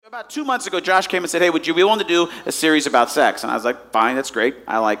About 2 months ago, Josh came and said, hey, would you be willing to do a series about sex? And I was like, fine, that's great.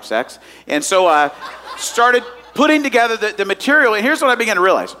 I like sex. And so I started putting together the material. And here's what I began to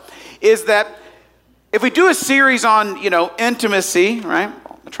realize, is that if we do a series on, intimacy, right?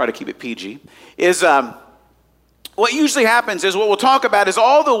 I'll try to keep it PG, is what usually happens is what we'll talk about is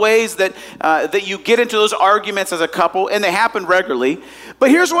all the ways that you get into those arguments as a couple, and they happen regularly. But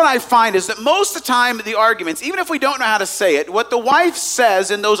here's what I find is that most of the time the arguments, even if we don't know how to say it, what the wife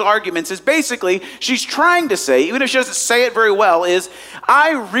says in those arguments is basically, she's trying to say, even if she doesn't say it very well, is,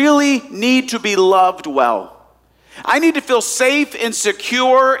 I really need to be loved well. I need to feel safe and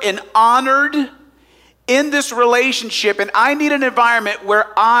secure and honored in this relationship, and I need an environment where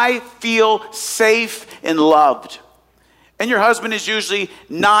I feel safe and loved. And your husband is usually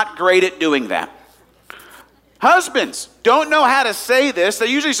not great at doing that. Husbands don't know how to say this. They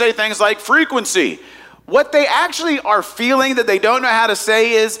usually say things like frequency. What they actually are feeling that they don't know how to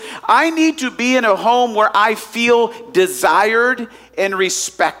say is, I need to be in a home where I feel desired and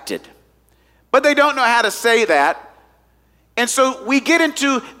respected. But they don't know how to say that. And so we get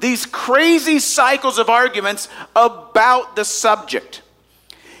into these crazy cycles of arguments about the subject.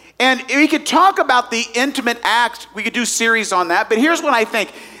 And we could talk about the intimate act. We could do series on that. But here's what I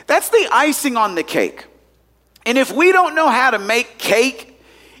think. That's the icing on the cake. And if we don't know how to make cake,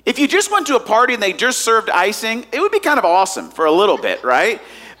 if you just went to a party and they just served icing, it would be kind of awesome for a little bit, right?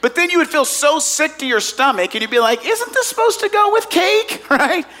 But then you would feel so sick to your stomach and you'd be like, isn't this supposed to go with cake,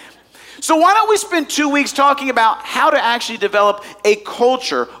 right? So why don't we spend 2 weeks talking about how to actually develop a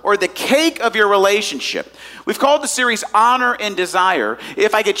culture or the cake of your relationship. We've called the series Honor and Desire.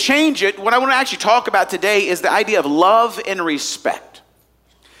 If I could change it, what I want to actually talk about today is the idea of love and respect.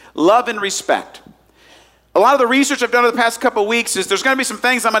 Love and respect. A lot of the research I've done over the past couple of weeks is there's going to be some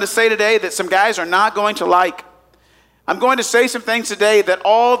things I'm going to say today that some guys are not going to like. I'm going to say some things today that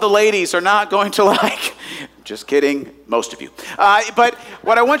all the ladies are not going to like. Just kidding, most of you. But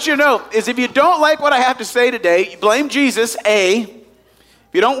what I want you to know is if you don't like what I have to say today, blame Jesus, A.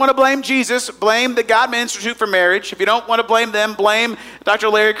 If you don't want to blame Jesus, blame the Godman Institute for Marriage. If you don't want to blame them, blame Dr.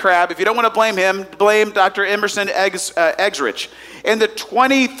 Larry Crabb. If you don't want to blame him, blame Dr. Emerson Eggerich. And the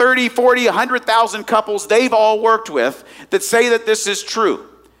 20, 30, 40, 100,000 couples they've all worked with that say that this is true.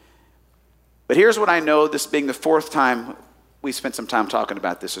 But here's what I know, this being the fourth time we spent some time talking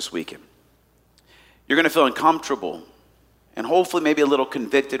about this weekend. You're going to feel uncomfortable and hopefully maybe a little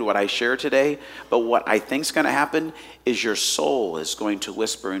convicted what I share today. But what I think is going to happen is your soul is going to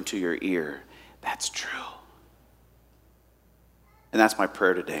whisper into your ear, that's true. And that's my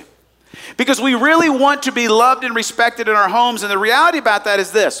prayer today. Because we really want to be loved and respected in our homes. And the reality about that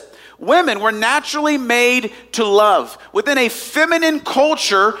is this. Women were naturally made to love. Within a feminine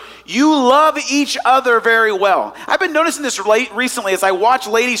culture, you love each other very well. I've been noticing this recently as I watch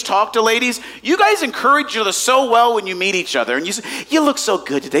ladies talk to ladies. You guys encourage each other so well when you meet each other. And you say, you look so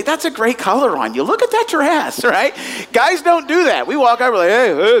good today. That's a great color on you. Look at that dress, right? Guys don't do that. We walk over like,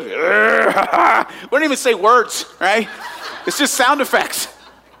 hey. We don't even say words, right? It's just sound effects.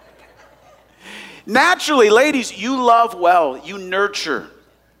 Naturally, ladies, you love well. You nurture.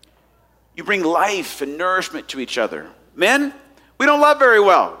 You bring life and nourishment to each other. Men, we don't love very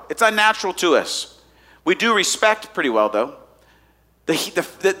well. It's unnatural to us. We do respect pretty well, though.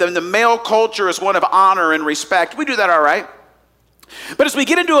 The male culture is one of honor and respect. We do that all right. But as we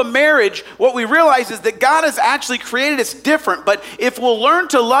get into a marriage, what we realize is that God has actually created us different. But if we'll learn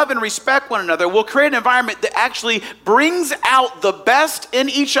to love and respect one another, we'll create an environment that actually brings out the best in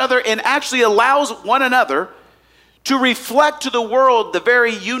each other and actually allows one another to reflect to the world the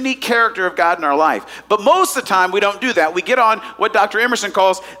very unique character of God in our life. But most of the time, we don't do that. We get on what Dr. Emerson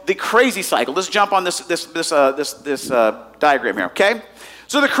calls the crazy cycle. Let's jump on this diagram here, okay?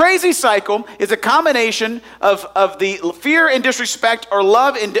 So the crazy cycle is a combination of the fear and disrespect or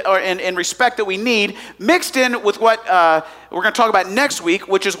love and respect that we need mixed in with what we're going to talk about next week,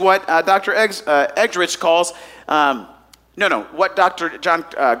 which is what Dr. Eggerich calls, what Dr. John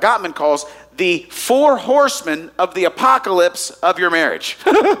Gottman calls the 4 horsemen of the apocalypse of your marriage.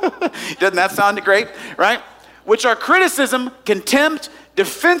 Doesn't that sound great, right? Which are criticism, contempt,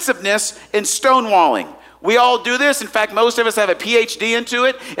 defensiveness, and stonewalling. We all do this. In fact, most of us have a PhD into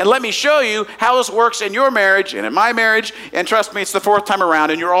it. And let me show you how this works in your marriage and in my marriage. And trust me, it's the 4th time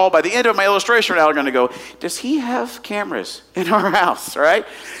around. And you're all, by the end of my illustration, now going to go, does he have cameras in our house, all right?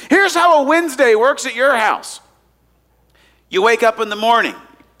 Here's how a Wednesday works at your house. You wake up in the morning.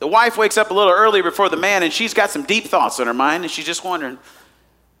 The wife wakes up a little early before the man, and she's got some deep thoughts in her mind. And she's just wondering,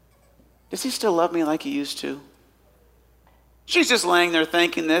 does he still love me like he used to? She's just laying there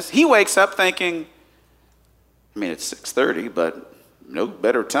thinking this. He wakes up thinking, I mean, it's 6:30, but no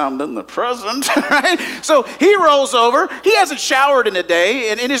better time than the present, right? So he rolls over. He hasn't showered in a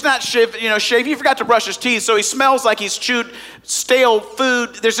day, and he's not shaved. He forgot to brush his teeth, so he smells like he's chewed stale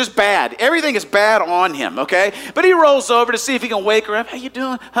food. There's just bad. Everything is bad on him, okay? But he rolls over to see if he can wake her up. How you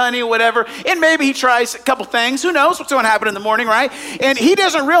doing, honey, whatever. And maybe he tries a couple things. Who knows what's going to happen in the morning, right? And he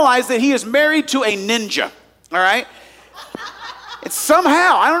doesn't realize that he is married to a ninja, all right? It's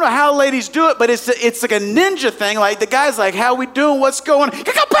somehow, I don't know how ladies do it, but it's like a ninja thing. Like the guy's like, how we doing? What's going on?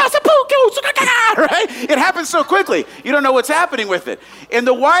 Right? It happens so quickly. You don't know what's happening with it. And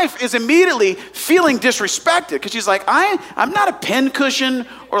the wife is immediately feeling disrespected because she's like, I'm not a pincushion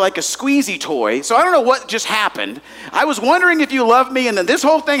or like a squeezy toy, so I don't know what just happened. I was wondering if you love me, and then this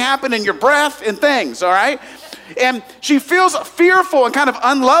whole thing happened in your breath and things, all right? And she feels fearful and kind of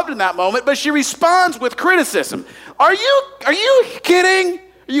unloved in that moment, but she responds with criticism. Are you kidding?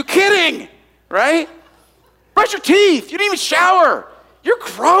 Are you kidding? Right? Brush your teeth. You didn't even shower. You're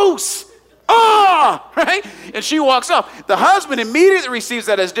gross. Right? And she walks off. The husband immediately receives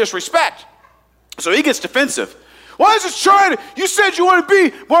that as disrespect. So he gets defensive. Why is this trying to? You said you want to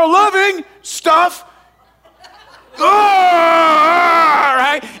be more loving stuff.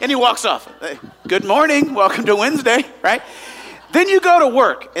 Right? And he walks off. Hey, good morning. Welcome to Wednesday. Right? Then you go to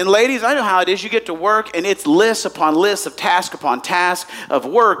work, and ladies, I know how it is. You get to work, and it's list upon list of task upon task of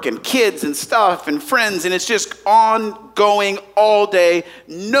work and kids and stuff and friends, and it's just ongoing all day.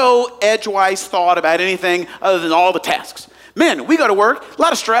 No edgewise thought about anything other than all the tasks. Men, we go to work, a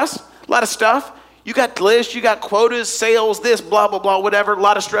lot of stress, a lot of stuff. You got lists, you got quotas, sales, this, blah, blah, blah, whatever, a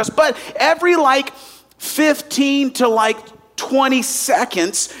lot of stress. But every 15 to 20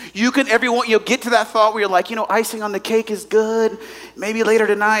 seconds, you'll get to that thought where you're like, icing on the cake is good. Maybe later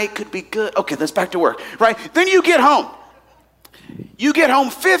tonight could be good. Okay, let's back to work, right? Then you get home. You get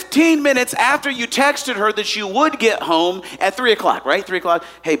home 15 minutes after you texted her that you would get home at 3 o'clock, right? 3 o'clock.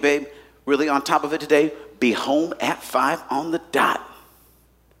 Hey, babe, really on top of it today? Be home at 5 on the dot.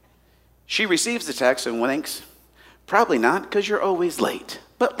 She receives the text and thinks, probably not, because you're always late.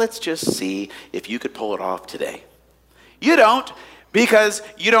 But let's just see if you could pull it off today. You don't, because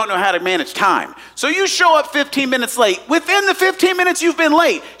you don't know how to manage time. So you show up 15 minutes late. Within the 15 minutes you've been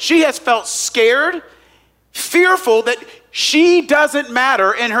late, she has felt scared, fearful that she doesn't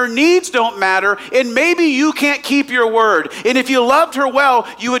matter and her needs don't matter, and maybe you can't keep your word. And if you loved her well,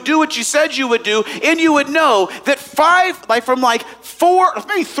 you would do what you said you would do, and you would know that from 4,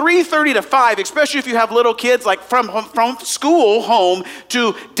 maybe 3:30 to 5, especially if you have little kids, from school home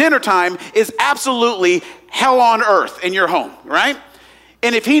to dinner time is absolutely hell on earth in your home, right?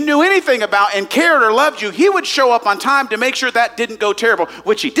 And if he knew anything about and cared or loved you, he would show up on time to make sure that didn't go terrible,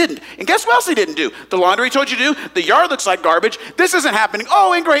 which he didn't. And guess what else he didn't do? The laundry he told you to do, the yard looks like garbage, this isn't happening.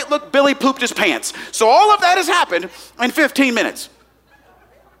 Oh, and great, look, Billy pooped his pants. So all of that has happened in 15 minutes.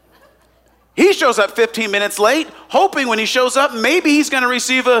 He shows up 15 minutes late, hoping when he shows up, maybe he's going to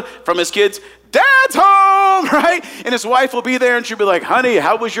receive from his kids, Dad's home, right? And his wife will be there and she'll be like, honey,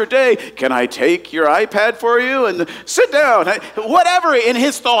 how was your day? Can I take your iPad for you? And sit down. Whatever in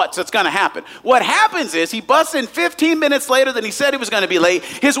his thoughts that's going to happen. What happens is he busts in 15 minutes later than he said he was going to be late.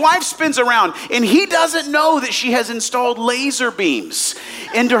 His wife spins around and he doesn't know that she has installed laser beams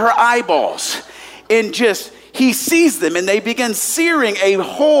into her eyeballs. And he sees them and they begin searing a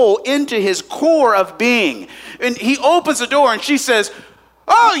hole into his core of being. And he opens the door and she says,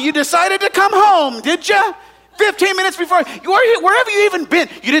 oh, you decided to come home, did you? 15 minutes before, where have you even been?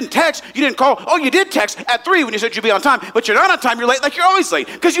 You didn't text, you didn't call. Oh, you did text at 3 when you said you'd be on time, but you're not on time, you're late like you're always late,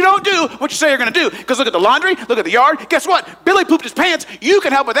 because you don't do what you say you're going to do. Because look at the laundry, look at the yard. Guess what? Billy pooped his pants. You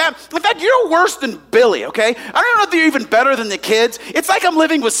can help with that. In fact, you're worse than Billy, okay? I don't know if you're even better than the kids. It's like I'm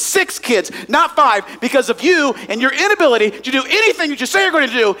living with 6 kids, not 5, because of you and your inability to do anything that you say you're going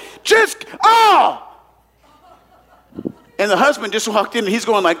to do. And the husband just walked in and he's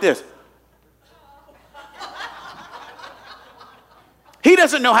going like this. He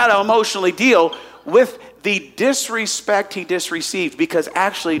doesn't know how to emotionally deal with the disrespect he just received, because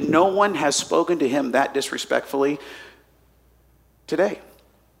actually no one has spoken to him that disrespectfully today.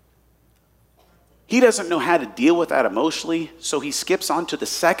 He doesn't know how to deal with that emotionally, so he skips on to the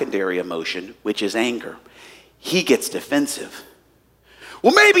secondary emotion, which is anger. He gets defensive.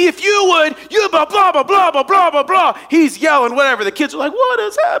 Well, maybe if you would, you blah, blah, blah, blah, blah, blah, blah, blah. He's yelling, whatever. The kids are like, what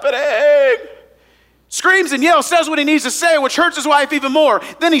is happening? Screams and yells, says what he needs to say, which hurts his wife even more.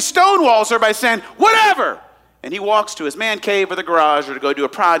 Then he stonewalls her by saying, whatever. And he walks to his man cave or the garage or to go do a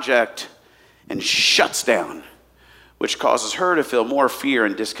project and shuts down, which causes her to feel more fear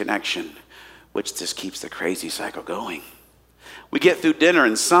and disconnection, which just keeps the crazy cycle going. We get through dinner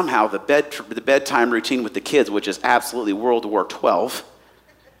and somehow the bedtime routine with the kids, which is absolutely World War XII,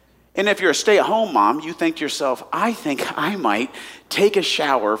 And if you're a stay-at-home mom, you think to yourself, I think I might take a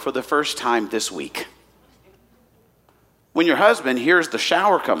shower for the first time this week. When your husband hears the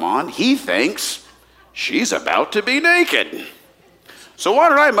shower come on, he thinks she's about to be naked. So why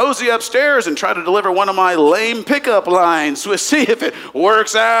don't I mosey upstairs and try to deliver one of my lame pickup lines to see if it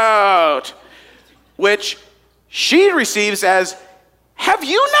works out? Which she receives as, have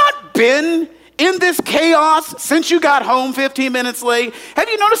you not been in this chaos since you got home 15 minutes late? Have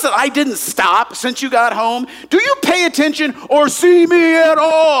you noticed that I didn't stop since you got home? Do you pay attention or see me at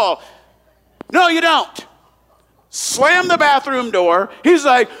all? No, you don't. Slam the bathroom door. He's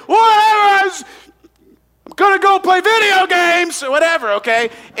like, whatever, I'm gonna go play video games, or whatever, okay?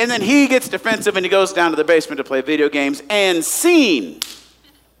 And then he gets defensive and he goes down to the basement to play video games, and scene.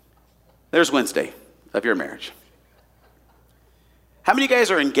 There's Wednesday of your marriage. How many of you guys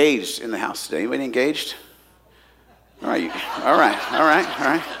are engaged in the house today? Anybody engaged? All right.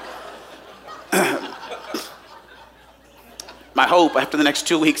 My hope after the next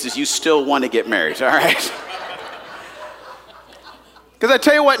 2 weeks is you still want to get married, all right? Because I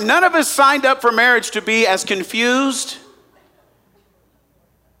tell you what, none of us signed up for marriage to be as confused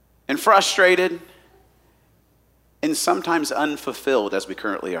and frustrated and sometimes unfulfilled as we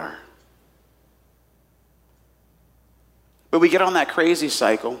currently are. But we get on that crazy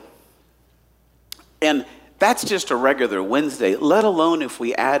cycle, and that's just a regular Wednesday, let alone if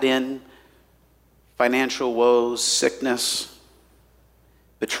we add in financial woes, sickness,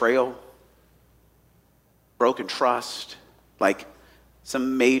 betrayal, broken trust, like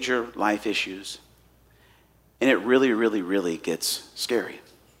some major life issues. And it really, really, really gets scary.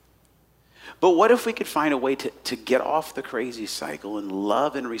 But what if we could find a way to get off the crazy cycle and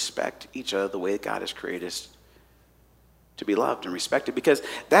love and respect each other the way that God has created us to be loved and respected? Because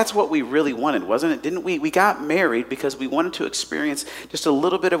that's what we really wanted, wasn't it? Didn't we? We got married because we wanted to experience just a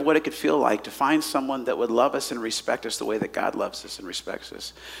little bit of what it could feel like to find someone that would love us and respect us the way that God loves us and respects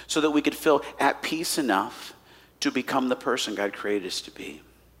us, so that we could feel at peace enough to become the person God created us to be.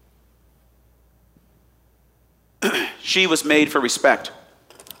 She was made for respect.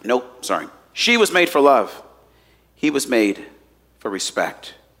 She was made for love. He was made for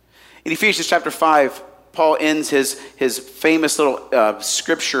respect. In Ephesians chapter 5, Paul ends his famous little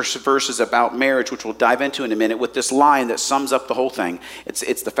scripture verses about marriage, which we'll dive into in a minute, with this line that sums up the whole thing.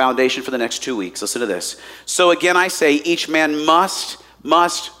 It's the foundation for the next 2 weeks. Listen to this. So again, I say, each man must.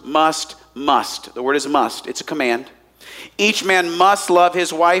 The word is must. It's a command. Each man must love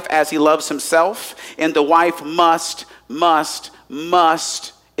his wife as he loves himself, and the wife must,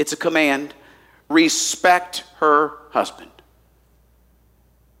 it's a command, respect her husband.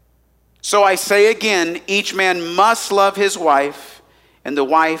 So I say again, each man must love his wife, and the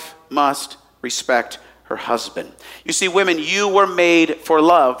wife must respect her husband. You see, women, you were made for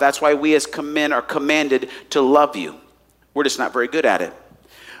love. That's why we as men are commanded to love you. We're just not very good at it.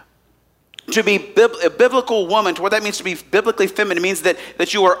 To be a biblical woman, to what that means to be biblically feminine, means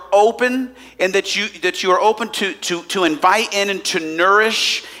that you are open, and that you are open to invite in and to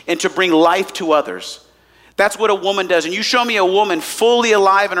nourish and to bring life to others. That's what a woman does. And you show me a woman fully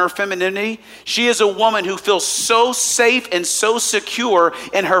alive in her femininity, she is a woman who feels so safe and so secure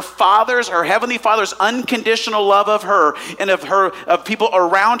in her heavenly Father's unconditional love of her, and of people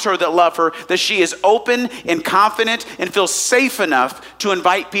around her that love her, that she is open and confident and feels safe enough to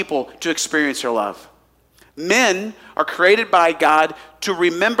invite people to experience her love. Men are created by God to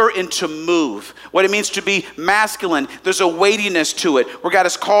remember and to move. What it means to be masculine, there's a weightiness to it, where God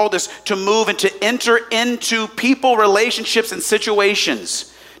has called us to move and to enter into people, relationships, and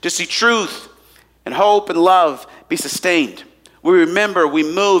situations, to see truth and hope and love be sustained. We remember, we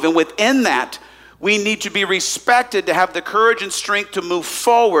move, and within that, we need to be respected, to have the courage and strength to move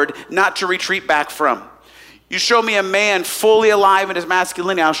forward, not to retreat back from. You show me a man fully alive in his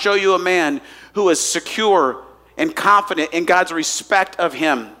masculinity, I'll show you a man who is secure and confident in God's respect of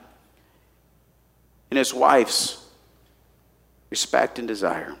him, and his wife's respect and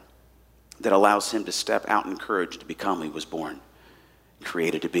desire that allows him to step out in courage to become who he was born and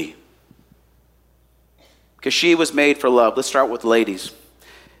created to be. Because she was made for love. Let's start with ladies.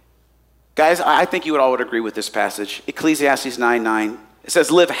 Guys, I think you all would agree with this passage. Ecclesiastes 9:9. It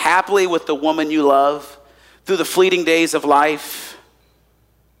says, live happily with the woman you love through the fleeting days of life.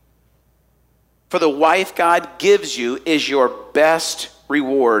 For the wife God gives you is your best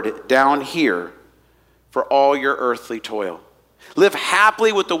reward down here for all your earthly toil. Live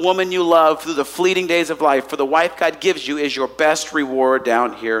happily with the woman you love through the fleeting days of life. For the wife God gives you is your best reward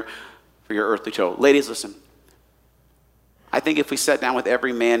down here for your earthly toil. Ladies, listen. I think if we sat down with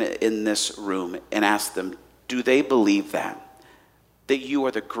every man in this room and asked them, do they believe that that you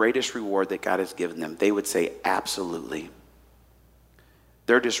are the greatest reward that God has given them, they would say, absolutely.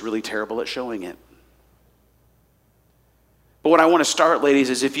 They're just really terrible at showing it. But what I want to start, ladies,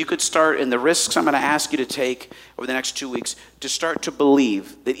 is if you could start in the risks I'm going to ask you to take over the next 2 weeks, to start to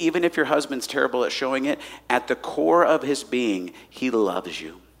believe that even if your husband's terrible at showing it, at the core of his being, he loves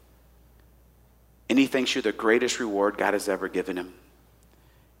you. And he thinks you're the greatest reward God has ever given him.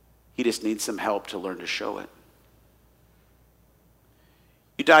 He just needs some help to learn to show it.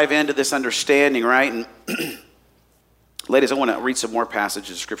 You dive into this understanding, right? And ladies, I want to read some more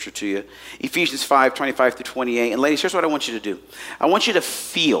passages of scripture to you. Ephesians 5:25-28. And ladies, here's what I want you to do. I want you to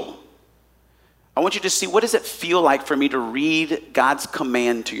feel. I want you to see, what does it feel like for me to read God's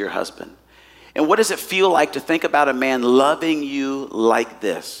command to your husband? And what does it feel like to think about a man loving you like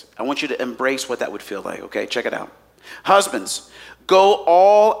this? I want you to embrace what that would feel like, okay? Check it out. Husbands, go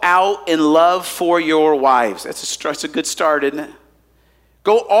all out in love for your wives. That's a good start, isn't it?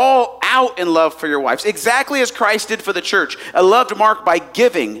 Go all out in love for your wives, exactly as Christ did for the church. A love marked by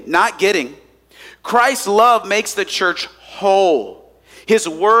giving, not getting. Christ's love makes the church whole. His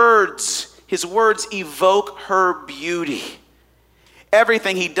words evoke her beauty.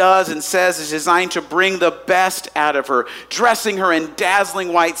 Everything he does and says is designed to bring the best out of her, dressing her in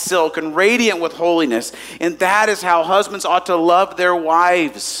dazzling white silk and radiant with holiness. And that is how husbands ought to love their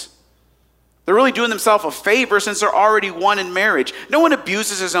wives. They're really doing themselves a favor since they're already one in marriage. No one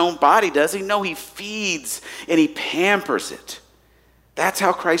abuses his own body, does he? No, he feeds and he pampers it. That's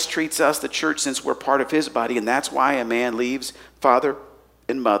how Christ treats us, the church, since we're part of his body. And that's why a man leaves father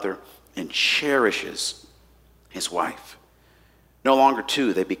and mother and cherishes his wife. No longer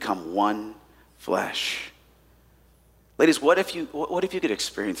two, they become one flesh. Ladies, what if you could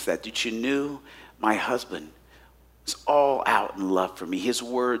experience that? Did you knew my husband is all out in love for me. His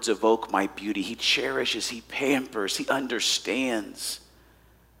words evoke my beauty. He cherishes, he pampers, he understands.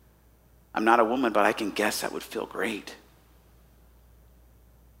 I'm not a woman, but I can guess that would feel great.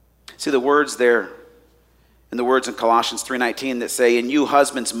 See the words there, in the words in Colossians 3:19 that say, and you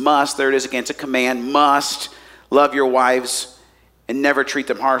husbands must, there it is again, it's a command, must love your wives and never treat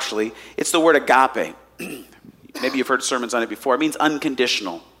them harshly. It's the word agape. Maybe you've heard sermons on it before. It means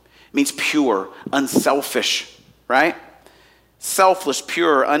unconditional. It means pure, unselfish. Right? Selfless,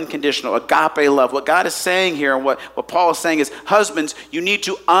 pure, unconditional, agape love. What God is saying here and what Paul is saying is, husbands, you need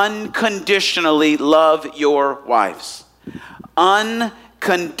to unconditionally love your wives.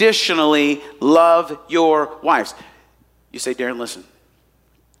 Unconditionally love your wives. You say, Darren, listen.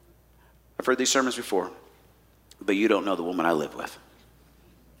 I've heard these sermons before, but you don't know the woman I live with.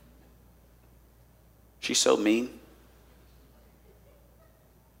 She's so mean.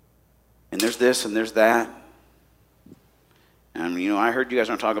 And there's this and there's that. And, I heard you guys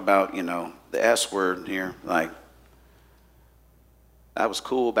want to talk about, the S word here. Like, that was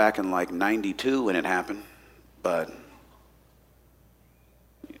cool back in, 92 when it happened. But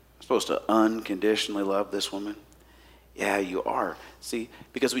you're supposed to unconditionally love this woman? Yeah, you are. See,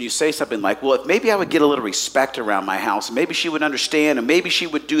 because when you say something like, well, if maybe I would get a little respect around my house, maybe she would understand, and maybe she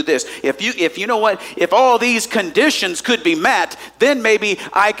would do this. If you know what, if all these conditions could be met, then maybe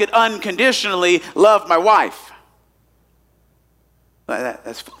I could unconditionally love my wife.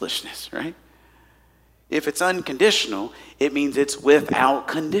 That's foolishness, right? If it's unconditional, it means it's without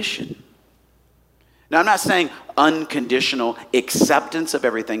condition. Now, I'm not saying unconditional acceptance of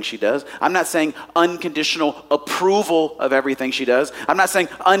everything she does. I'm not saying unconditional approval of everything she does. I'm not saying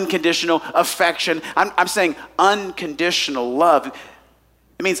unconditional affection. I'm saying unconditional love.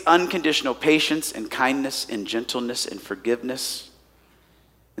 It means unconditional patience and kindness and gentleness and forgiveness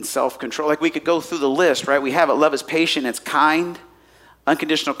and self-control. Like, we could go through the list, right? We have it. Love is patient. It's kind.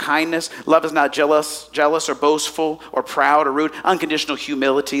 Unconditional kindness. Love is not jealous or boastful or proud or rude. Unconditional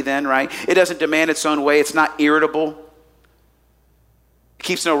humility then, right? It doesn't demand its own way. It's not irritable. It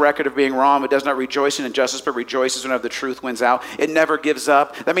keeps no record of being wrong. It does not rejoice in injustice, but rejoices whenever the truth wins out. It never gives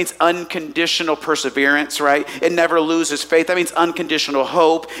up. That means unconditional perseverance, right? It never loses faith. That means unconditional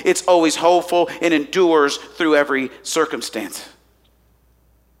hope. It's always hopeful and endures through every circumstance.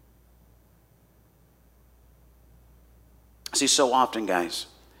 See, so often, guys,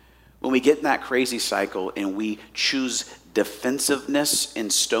 when we get in that crazy cycle and we choose defensiveness and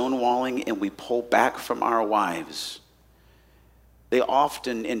stonewalling and we pull back from our wives, they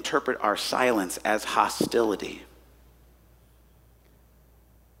often interpret our silence as hostility.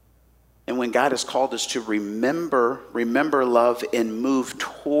 And when God has called us to remember love and move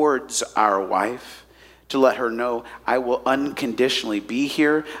towards our wife, to let her know, I will unconditionally be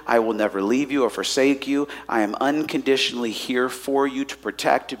here. I will never leave you or forsake you. I am unconditionally here for you, to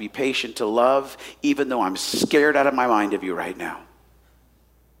protect, to be patient, to love, even though I'm scared out of my mind of you right now.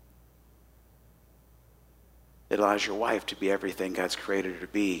 It allows your wife to be everything God's created her to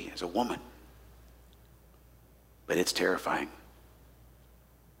be as a woman. But it's terrifying.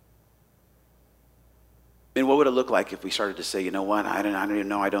 And what would it look like if we started to say, you know what, I don't even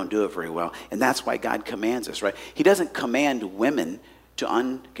know, I don't do it very well. And that's why God commands us, right? He doesn't command women to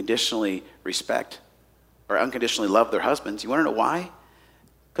unconditionally respect or unconditionally love their husbands. You want to know why?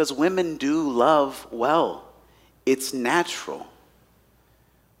 Because women do love well. It's natural.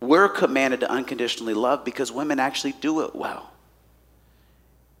 We're commanded to unconditionally love because women actually do it well.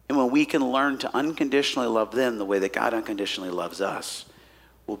 And when we can learn to unconditionally love them the way that God unconditionally loves us,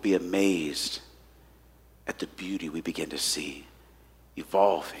 we'll be amazed at the beauty we begin to see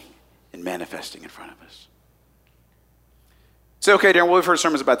evolving and manifesting in front of us. So, okay, Darren, well, we've heard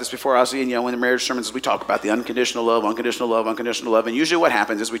sermons about this before. Also, in the marriage sermons, we talk about the unconditional love, unconditional love, unconditional love. And usually what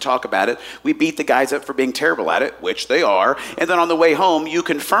happens is we talk about it, we beat the guys up for being terrible at it, which they are. And then on the way home, you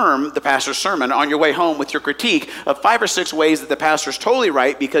confirm the pastor's sermon on your way home with your critique of 5 or 6 ways that the pastor's totally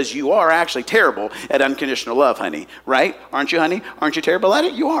right because you are actually terrible at unconditional love, honey. Right? Aren't you, honey? Aren't you terrible at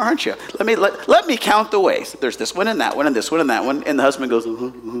it? You are, aren't you? Let me count the ways. There's this one and that one and this one and that one. And the husband goes,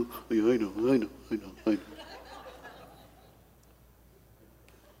 yeah, I know.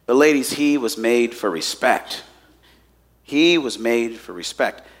 But ladies, he was made for respect. He was made for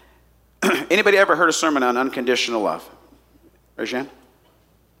respect. Anybody ever heard a sermon on unconditional love? Raise your hand.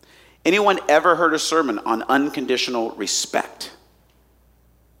 Anyone ever heard a sermon on unconditional respect?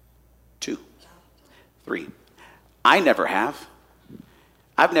 2, 3. I never have.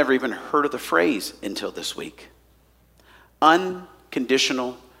 I've never even heard of the phrase until this week.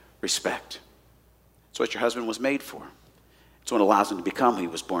 Unconditional respect. It's what your husband was made for. It's what allows him to become who he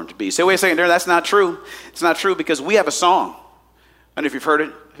was born to be. You say, wait a second, Darren, that's not true. It's not true because we have a song. I don't know if you've heard it.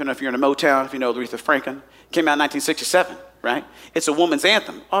 I don't know if you're in a Motown, if you know Aretha Franklin. It came out in 1967, right? It's a woman's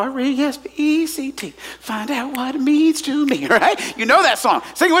anthem. R-E-S-P-E-C-T. Find out what it means to me, right? You know that song.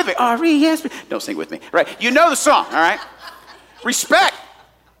 Sing it with me. R-E-S-P. Don't sing with me, right? You know the song, all right? Respect.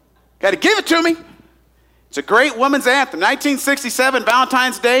 Got to give it to me. It's a great woman's anthem. 1967,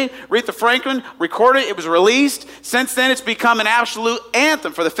 Valentine's Day, Aretha Franklin recorded it. It was released. Since then, it's become an absolute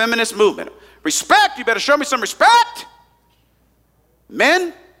anthem for the feminist movement. Respect. You better show me some respect.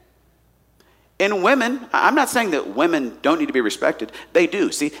 Men and women. I'm not saying that women don't need to be respected. They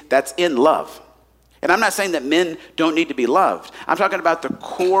do. See, that's in love. And I'm not saying that men don't need to be loved. I'm talking about the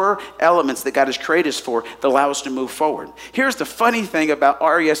core elements that God has created us for that allow us to move forward. Here's the funny thing about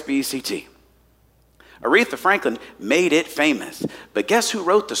R-E-S-P-E-C-T. Aretha Franklin made it famous. But guess who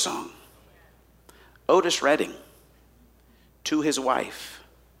wrote the song? Otis Redding to his wife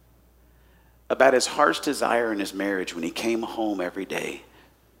about his heart's desire in his marriage when he came home every day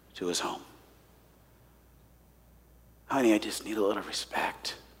to his home. Honey, I just need a little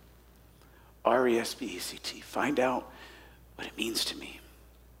respect. R-E-S-P-E-C-T. Find out what it means to me.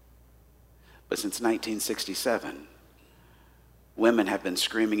 But since 1967, women have been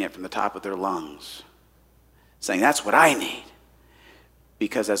screaming it from the top of their lungs, saying, that's what I need.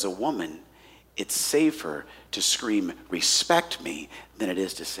 Because as a woman, it's safer to scream, respect me, than it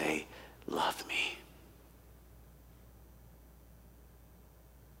is to say, love me.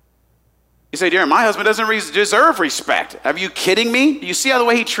 You say, Darren, my husband doesn't deserve respect. Are you kidding me? Do you see how the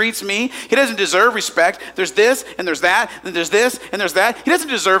way he treats me? He doesn't deserve respect. There's this, and there's that, and there's this, and there's that. He doesn't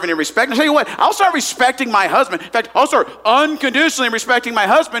deserve any respect. I'll tell you what, I'll start respecting my husband. In fact, I'll start unconditionally respecting my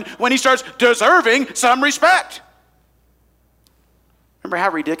husband when he starts deserving some respect. Remember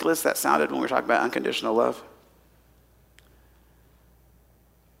how ridiculous that sounded when we were talking about unconditional love?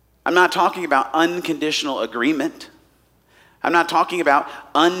 I'm not talking about unconditional agreement. I'm not talking about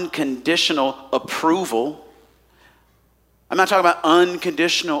unconditional approval. I'm not talking about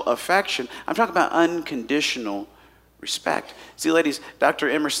unconditional affection. I'm talking about unconditional respect. See, ladies, Dr.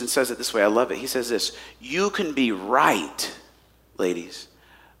 Emerson says it this way. I love it. He says this: you can be right, ladies,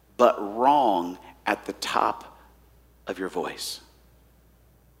 but wrong at the top of your voice.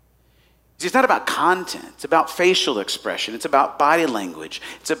 See, it's not about content. It's about facial expression. It's about body language.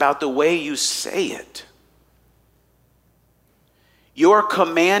 It's about the way you say it. You're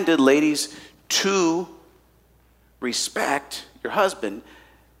commanded, ladies, to respect your husband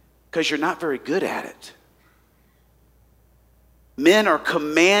because you're not very good at it. Men are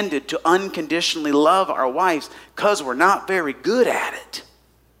commanded to unconditionally love our wives because we're not very good at it.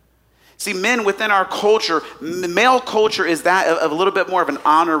 See, men within our culture, male culture is that of a little bit more of an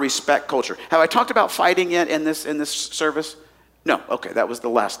honor, respect culture. Have I talked about fighting yet in this service? No. Okay, that was the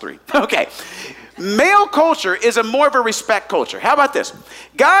last 3. Okay. Male culture is a more of a respect culture. How about this?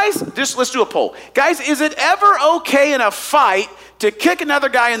 Guys, let's do a poll. Guys, is it ever okay in a fight to kick another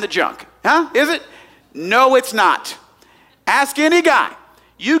guy in the junk? Huh? Is it? No, it's not. Ask any guy.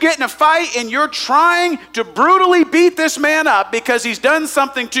 You get in a fight and you're trying to brutally beat this man up because he's done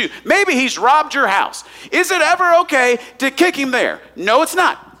something to you. Maybe he's robbed your house. Is it ever okay to kick him there? No, it's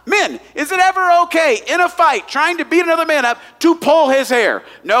not. Men, is it ever okay in a fight trying to beat another man up to pull his hair?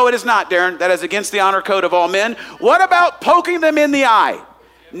 No, it is not, Darren. That is against the honor code of all men. What about poking them in the eye?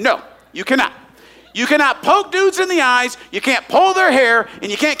 No, you cannot. You cannot poke dudes in the eyes, you can't pull their hair,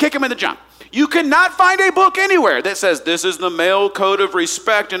 and you can't kick them in the junk. You cannot find a book anywhere that says this is the male code of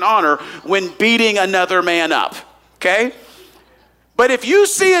respect and honor when beating another man up, okay? But if you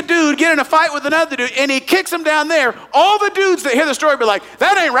see a dude get in a fight with another dude and he kicks him down there, all the dudes that hear the story be like,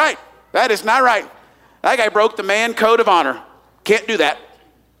 that ain't right. That is not right. That guy broke the man code of honor. Can't do that.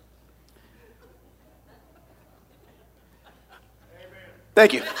 Amen.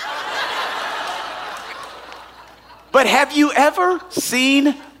 Thank you. But have you ever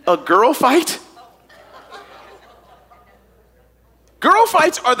seen a girl fight? Girl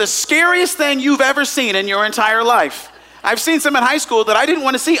fights are the scariest thing you've ever seen in your entire life. I've seen some in high school that I didn't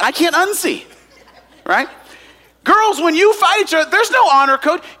want to see. I can't unsee, right? Girls, when you fight each other, there's no honor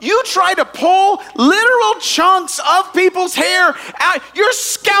code. You try to pull literal chunks of people's hair out. You're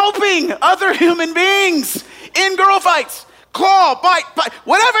scalping other human beings in girl fights. Claw, bite,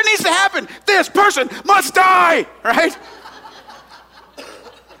 whatever needs to happen, this person must die, right?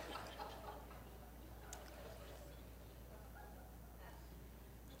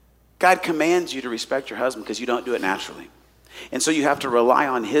 God commands you to respect your husband because you don't do it naturally. And so you have to rely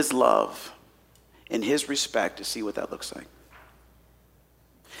on his love and his respect to see what that looks like.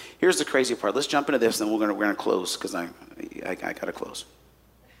 Here's the crazy part. Let's jump into this and then we're gonna close because I gotta close.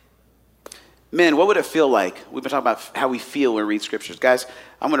 Men, what would it feel like? We've been talking about how we feel when we read scriptures. Guys,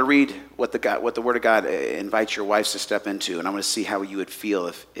 I'm going to read what the Word of God invites your wives to step into, and I'm going to see how you would feel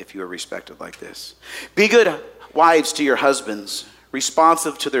if you were respected like this. Be good wives to your husbands,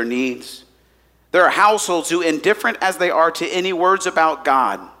 responsive to their needs. There are households who, indifferent as they are to any words about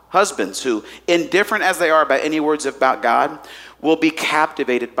God, husbands who, indifferent as they are about any words about God, will be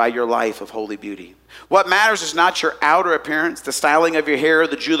captivated by your life of holy beauty. What matters is not your outer appearance, the styling of your hair,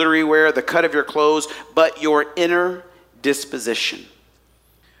 the jewelry you wear, the cut of your clothes, but your inner disposition.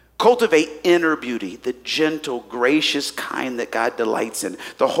 Cultivate inner beauty, the gentle, gracious kind that God delights in.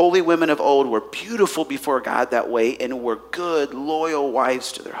 The holy women of old were beautiful before God that way and were good, loyal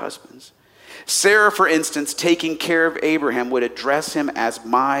wives to their husbands. Sarah, for instance, taking care of Abraham, would address him as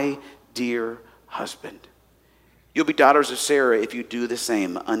my dear husband. You'll be daughters of Sarah if you do the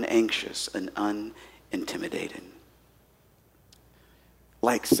same, unanxious and unintimidated.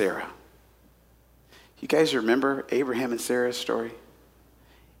 Like Sarah. You guys remember Abraham and Sarah's story?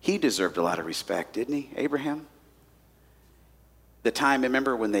 He deserved a lot of respect, didn't he, Abraham? The time,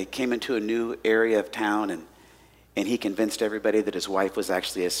 remember when they came into a new area of town and he convinced everybody that his wife was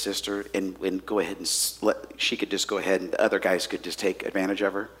actually his sister and go ahead and she could just go ahead and the other guys could just take advantage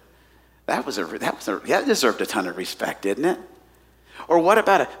of her? That deserved a ton of respect, didn't it? Or what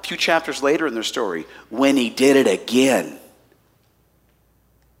about a few chapters later in their story, when he did it again?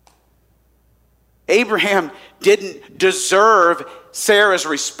 Abraham didn't deserve Sarah's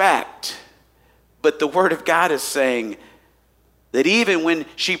respect, but the Word of God is saying that even when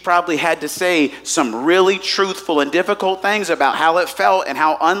she probably had to say some really truthful and difficult things about how it felt and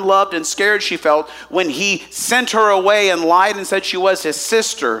how unloved and scared she felt when he sent her away and lied and said she was his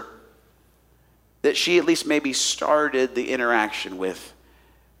sister, that she at least maybe started the interaction with,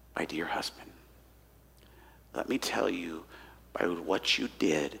 my dear husband, let me tell you by what you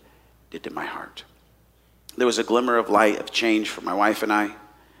did to my heart. There was a glimmer of light of change for my wife and I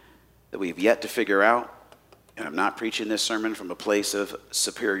that we've yet to figure out. And I'm not preaching this sermon from a place of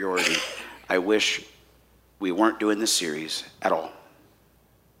superiority. I wish we weren't doing this series at all.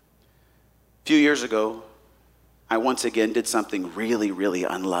 A few years ago, I once again did something really, really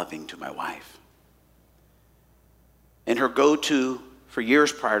unloving to my wife. And her go-to for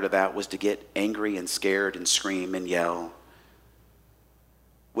years prior to that was to get angry and scared and scream and yell,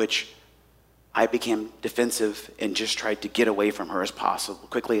 which I became defensive and just tried to get away from her as possible,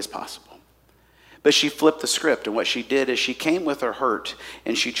 quickly as possible. But she flipped the script, and what she did is she came with her hurt,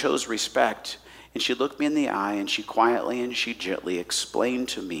 and she chose respect, and she looked me in the eye, and she quietly and she gently explained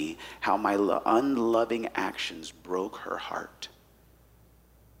to me how my unloving actions broke her heart.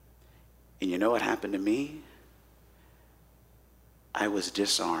 And you know what happened to me? I was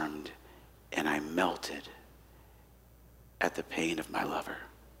disarmed, and I melted at the pain of my lover.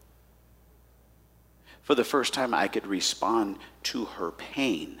 For the first time, I could respond to her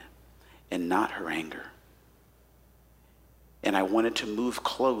pain and not her anger. And I wanted to move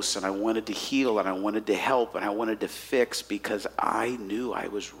close, and I wanted to heal, and I wanted to help, and I wanted to fix because I knew I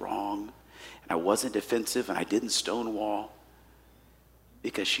was wrong. And I wasn't defensive, and I didn't stonewall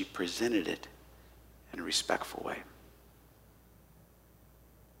because she presented it in a respectful way.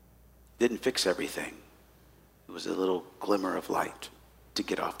 Didn't fix everything. It was a little glimmer of light to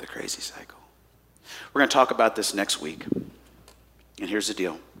get off the crazy cycle. We're going to talk about this next week. And here's the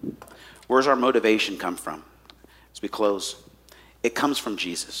deal. Where's our motivation come from? As we close, it comes from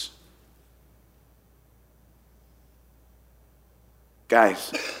Jesus.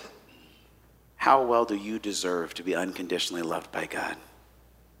 Guys, how well do you deserve to be unconditionally loved by God?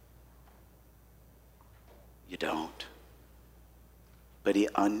 You don't. But he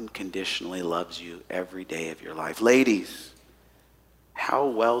unconditionally loves you every day of your life. Ladies, how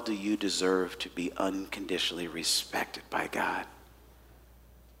well do you deserve to be unconditionally respected by God?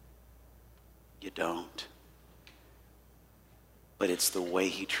 You don't. But it's the way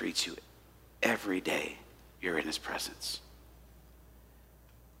he treats you every day you're in his presence.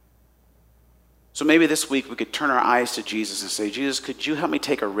 So maybe this week we could turn our eyes to Jesus and say, Jesus, could you help me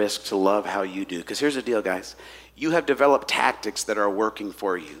take a risk to love how you do? Because here's the deal, guys. You have developed tactics that are working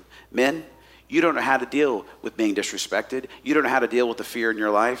for you. Men, you don't know how to deal with being disrespected. You don't know how to deal with the fear in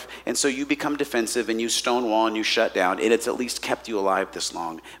your life. And so you become defensive and you stonewall and you shut down. And it's at least kept you alive this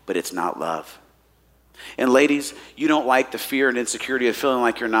long, but it's not love. And ladies, you don't like the fear and insecurity of feeling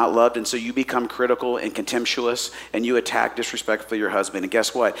like you're not loved, and so you become critical and contemptuous, and you attack disrespectfully your husband. And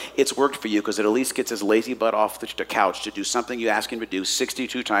guess what? It's worked for you because it at least gets his lazy butt off the couch to do something you ask him to do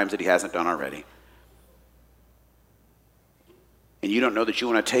 62 times that he hasn't done already. And you don't know that you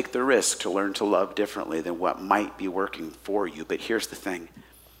want to take the risk to learn to love differently than what might be working for you. But here's the thing.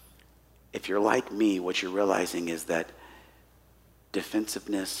 If you're like me, what you're realizing is that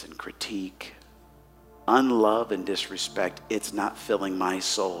defensiveness and critique, unlove and disrespect, it's not filling my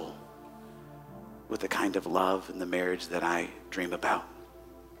soul with the kind of love in the marriage that I dream about.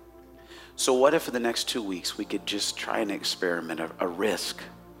 So what if for the next 2 weeks we could just try an experiment, a risk,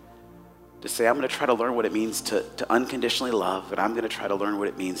 to say I'm going to try to learn what it means to unconditionally love, and I'm going to try to learn what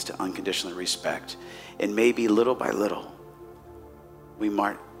it means to unconditionally respect. And maybe little by little, we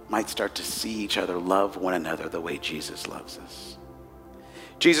might start to see each other love one another the way Jesus loves us.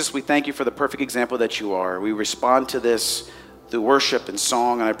 Jesus, we thank you for the perfect example that you are. We respond to this through worship and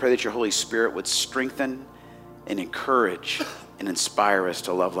song, and I pray that your Holy Spirit would strengthen and encourage and inspire us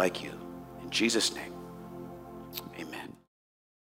to love like you. In Jesus' name.